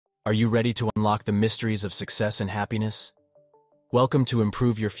Are you ready to unlock the mysteries of success and happiness? Welcome to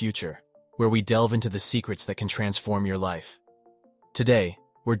Improve Your Future, where we delve into the secrets that can transform your life. Today,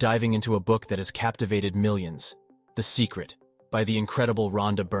 we're diving into a book that has captivated millions, The Secret, by the incredible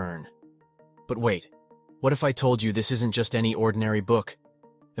Rhonda Byrne. But wait, what if I told you this isn't just any ordinary book?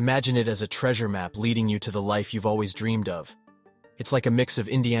 Imagine it as a treasure map leading you to the life you've always dreamed of. It's like a mix of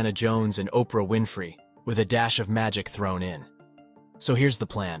Indiana Jones and Oprah Winfrey, with a dash of magic thrown in. So here's the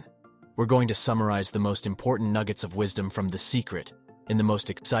plan. We're going to summarize the most important nuggets of wisdom from The Secret in the most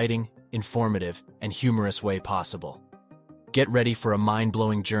exciting, informative, and humorous way possible. Get ready for a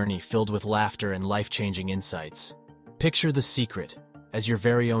mind-blowing journey filled with laughter and life-changing insights. Picture The Secret as your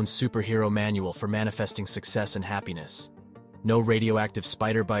very own superhero manual for manifesting success and happiness. No radioactive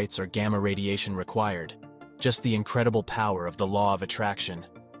spider bites or gamma radiation required, just the incredible power of the law of attraction.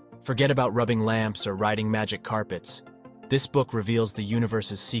 Forget about rubbing lamps or riding magic carpets. This book reveals the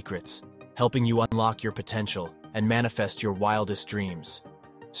universe's secrets, helping you unlock your potential and manifest your wildest dreams.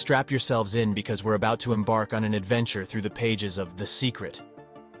 Strap yourselves in because we're about to embark on an adventure through the pages of The Secret.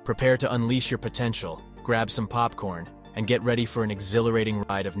 Prepare to unleash your potential, grab some popcorn, and get ready for an exhilarating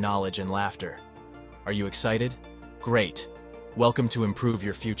ride of knowledge and laughter. Are you excited? Great! Welcome to Improve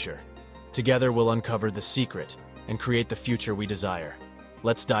Your Future. Together we'll uncover the secret and create the future we desire.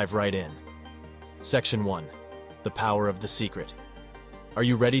 Let's dive right in. Section 1. The Power of the Secret. Are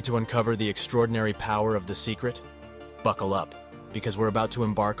you ready to uncover the extraordinary power of The Secret? Buckle up, because we're about to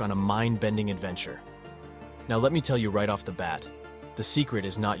embark on a mind-bending adventure. Now let me tell you right off the bat, The Secret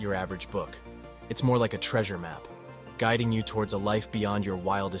is not your average book. It's more like a treasure map, guiding you towards a life beyond your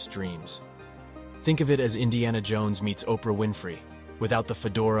wildest dreams. Think of it as Indiana Jones meets Oprah Winfrey, without the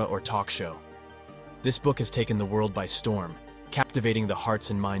fedora or talk show. This book has taken the world by storm, captivating the hearts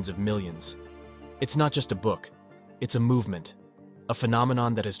and minds of millions. It's not just a book. It's a movement, a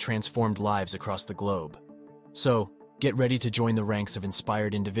phenomenon that has transformed lives across the globe. So, get ready to join the ranks of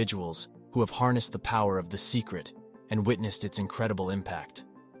inspired individuals who have harnessed the power of The Secret and witnessed its incredible impact.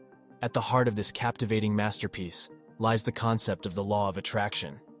 At the heart of this captivating masterpiece lies the concept of the law of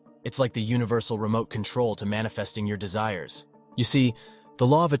attraction. It's like the universal remote control to manifesting your desires. You see, the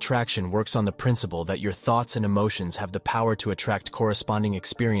law of attraction works on the principle that your thoughts and emotions have the power to attract corresponding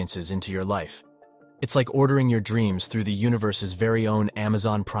experiences into your life. It's like ordering your dreams through the universe's very own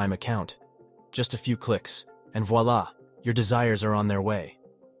Amazon Prime account. Just a few clicks, and voila, your desires are on their way.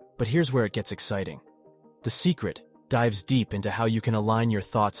 But here's where it gets exciting. The Secret dives deep into how you can align your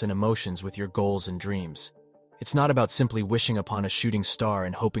thoughts and emotions with your goals and dreams. It's not about simply wishing upon a shooting star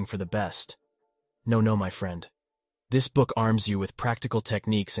and hoping for the best. No, my friend. This book arms you with practical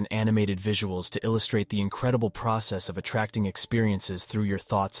techniques and animated visuals to illustrate the incredible process of attracting experiences through your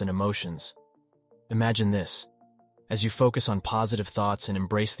thoughts and emotions. Imagine this. As you focus on positive thoughts and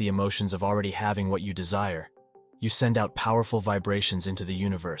embrace the emotions of already having what you desire, you send out powerful vibrations into the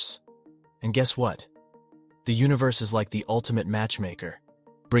universe. And guess what? The universe is like the ultimate matchmaker,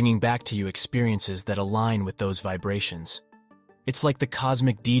 bringing back to you experiences that align with those vibrations. It's like the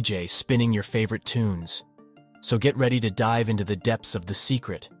cosmic DJ spinning your favorite tunes. So get ready to dive into the depths of The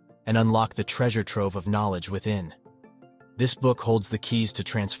Secret and unlock the treasure trove of knowledge within. This book holds the keys to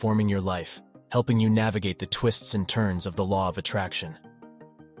transforming your life, helping you navigate the twists and turns of the law of attraction.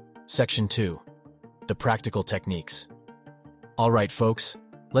 Section 2. The Practical Techniques. Alright folks,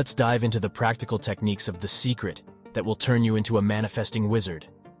 let's dive into the practical techniques of The Secret that will turn you into a manifesting wizard.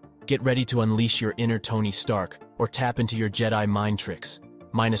 Get ready to unleash your inner Tony Stark or tap into your Jedi mind tricks,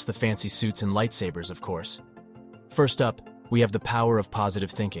 minus the fancy suits and lightsabers, of course. First up, we have the power of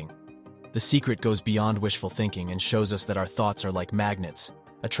positive thinking. The Secret goes beyond wishful thinking and shows us that our thoughts are like magnets,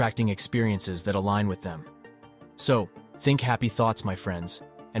 attracting experiences that align with them. So, think happy thoughts, my friends,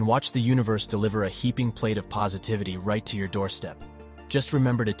 and watch the universe deliver a heaping plate of positivity right to your doorstep. Just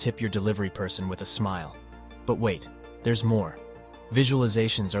remember to tip your delivery person with a smile. But wait, there's more.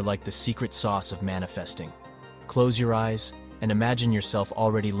 Visualizations are like the secret sauce of manifesting. Close your eyes and imagine yourself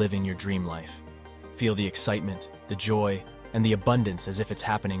already living your dream life. Feel the excitement, the joy, and the abundance as if it's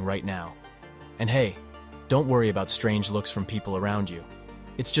happening right now. And hey, don't worry about strange looks from people around you.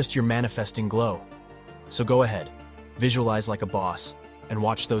 It's just your manifesting glow. So go ahead, visualize like a boss, and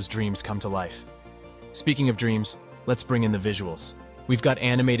watch those dreams come to life. Speaking of dreams, let's bring in the visuals. We've got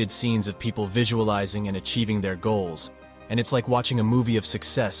animated scenes of people visualizing and achieving their goals, and it's like watching a movie of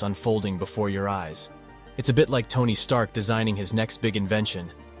success unfolding before your eyes. It's a bit like Tony Stark designing his next big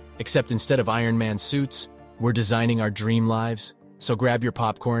invention, except instead of Iron Man suits, we're designing our dream lives. So grab your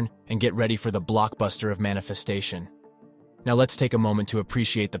popcorn and get ready for the blockbuster of manifestation. Now let's take a moment to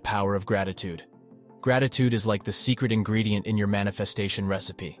appreciate the power of gratitude. Gratitude is like the secret ingredient in your manifestation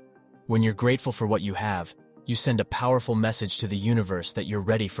recipe. When you're grateful for what you have, you send a powerful message to the universe that you're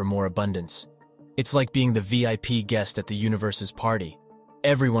ready for more abundance. It's like being the VIP guest at the universe's party.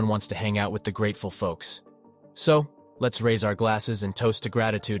 Everyone wants to hang out with the grateful folks. So, let's raise our glasses and toast to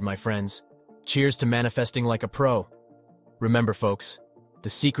gratitude, my friends. Cheers to manifesting like a pro. Remember, folks, the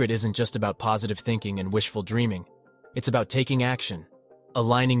secret isn't just about positive thinking and wishful dreaming. It's about taking action,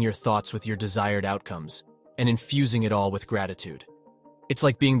 aligning your thoughts with your desired outcomes, and infusing it all with gratitude. It's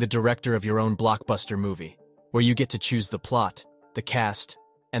like being the director of your own blockbuster movie, where you get to choose the plot, the cast,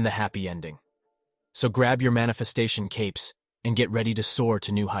 and the happy ending. So grab your manifestation capes and get ready to soar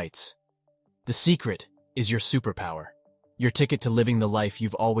to new heights. The secret is your superpower, your ticket to living the life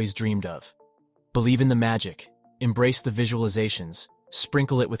you've always dreamed of. Believe in the magic, embrace the visualizations,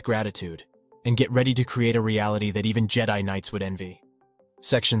 sprinkle it with gratitude, and get ready to create a reality that even Jedi Knights would envy.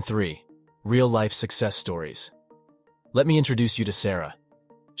 Section 3. Real-life success stories. Let me introduce you to Sarah.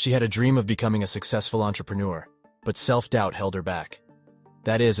 She had a dream of becoming a successful entrepreneur, but self-doubt held her back.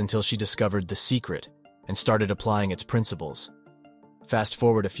 That is, until she discovered the secret and started applying its principles. Fast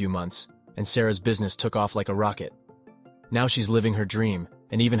forward a few months, and Sarah's business took off like a rocket. Now she's living her dream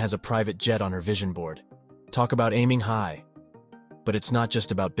and even has a private jet on her vision board. Talk about aiming high. But it's not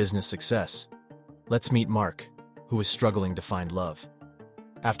just about business success. Let's meet Mark, who is struggling to find love.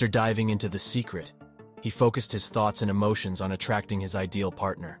 After diving into the secret, he focused his thoughts and emotions on attracting his ideal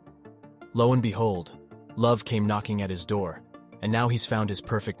partner. Lo and behold, love came knocking at his door, and now he's found his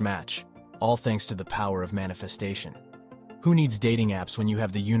perfect match, all thanks to the power of manifestation. Who needs dating apps when you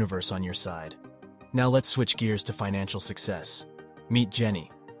have the universe on your side? Now let's switch gears to financial success. Meet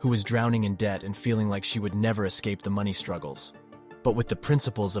Jenny, who was drowning in debt and feeling like she would never escape the money struggles. But with the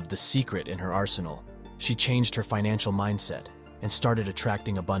principles of the secret in her arsenal, she changed her financial mindset and started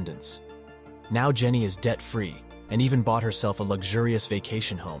attracting abundance. Now Jenny is debt-free and even bought herself a luxurious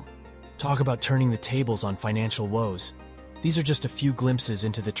vacation home. Talk about turning the tables on financial woes. These are just a few glimpses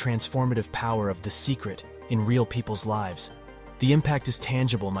into the transformative power of the secret in real people's lives. The impact is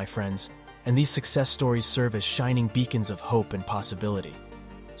tangible, my friends, and these success stories serve as shining beacons of hope and possibility.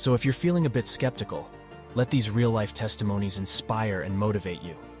 So if you're feeling a bit skeptical, let these real-life testimonies inspire and motivate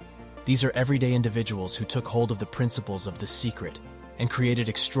you. These are everyday individuals who took hold of the principles of the secret and created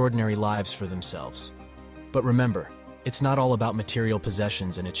extraordinary lives for themselves. But remember, it's not all about material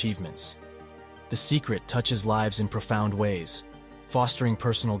possessions and achievements. The secret touches lives in profound ways, fostering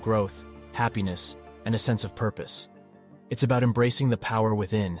personal growth, happiness, and a sense of purpose. It's about embracing the power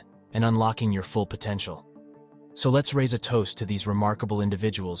within and unlocking your full potential. So let's raise a toast to these remarkable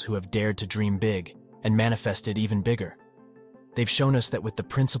individuals who have dared to dream big and manifested even bigger. They've shown us that with the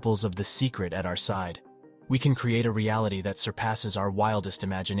principles of the secret at our side, we can create a reality that surpasses our wildest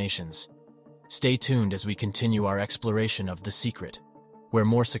imaginations. Stay tuned as we continue our exploration of the secret, where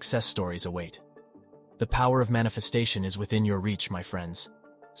more success stories await. The power of manifestation is within your reach, my friends.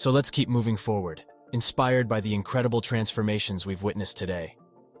 So let's keep moving forward, inspired by the incredible transformations we've witnessed today.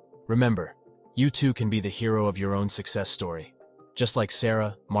 Remember, you too can be the hero of your own success story. Just like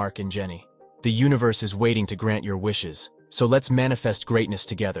Sarah, Mark, and Jenny, the universe is waiting to grant your wishes, so let's manifest greatness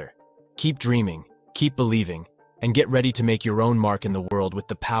together. Keep dreaming, keep believing, and get ready to make your own mark in the world with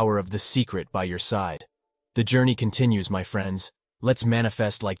the power of the secret by your side. The journey continues, my friends. Let's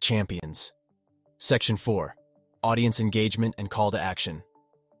manifest like champions. Section 4. Audience engagement and call to action.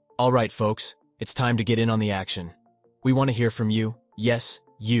 All right, folks, it's time to get in on the action. We want to hear from you, yes,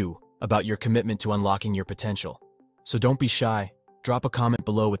 you, about your commitment to unlocking your potential. So don't be shy. Drop a comment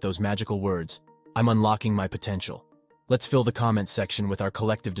below with those magical words, "I'm unlocking my potential." Let's fill the comments section with our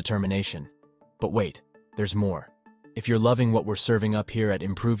collective determination. But wait, there's more. If you're loving what we're serving up here at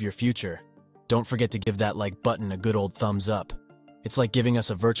Improve Your Future, don't forget to give that like button a good old thumbs up. It's like giving us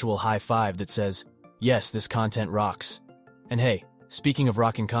a virtual high five that says, yes, this content rocks. And hey, speaking of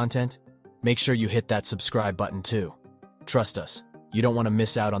rocking content, make sure you hit that subscribe button too. Trust us, you don't want to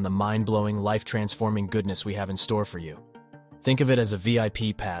miss out on the mind-blowing, life-transforming goodness we have in store for you. Think of it as a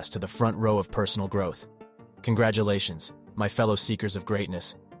VIP pass to the front row of personal growth. Congratulations, my fellow seekers of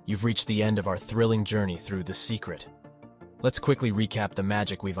greatness. You've reached the end of our thrilling journey through The Secret. Let's quickly recap the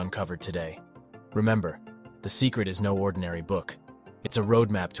magic we've uncovered today. Remember, The Secret is no ordinary book. It's a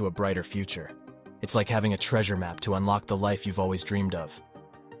roadmap to a brighter future. It's like having a treasure map to unlock the life you've always dreamed of.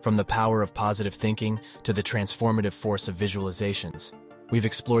 From the power of positive thinking to the transformative force of visualizations, we've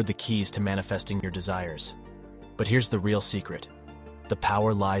explored the keys to manifesting your desires. But here's the real secret. The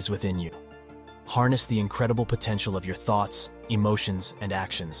power lies within you. Harness the incredible potential of your thoughts, emotions, and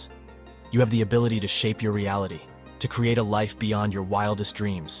actions. You have the ability to shape your reality, to create a life beyond your wildest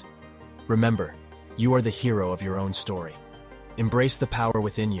dreams. Remember, you are the hero of your own story. Embrace the power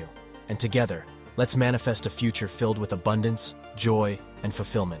within you, and together, let's manifest a future filled with abundance, joy, and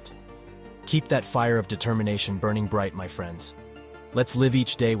fulfillment. Keep that fire of determination burning bright, my friends. Let's live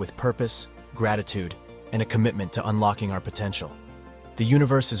each day with purpose, gratitude, and a commitment to unlocking our potential. The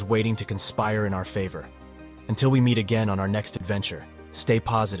universe is waiting to conspire in our favor. Until we meet again on our next adventure, stay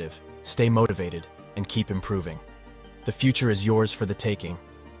positive, stay motivated, and keep improving. The future is yours for the taking.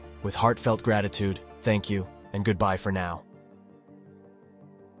 With heartfelt gratitude, thank you, and goodbye for now.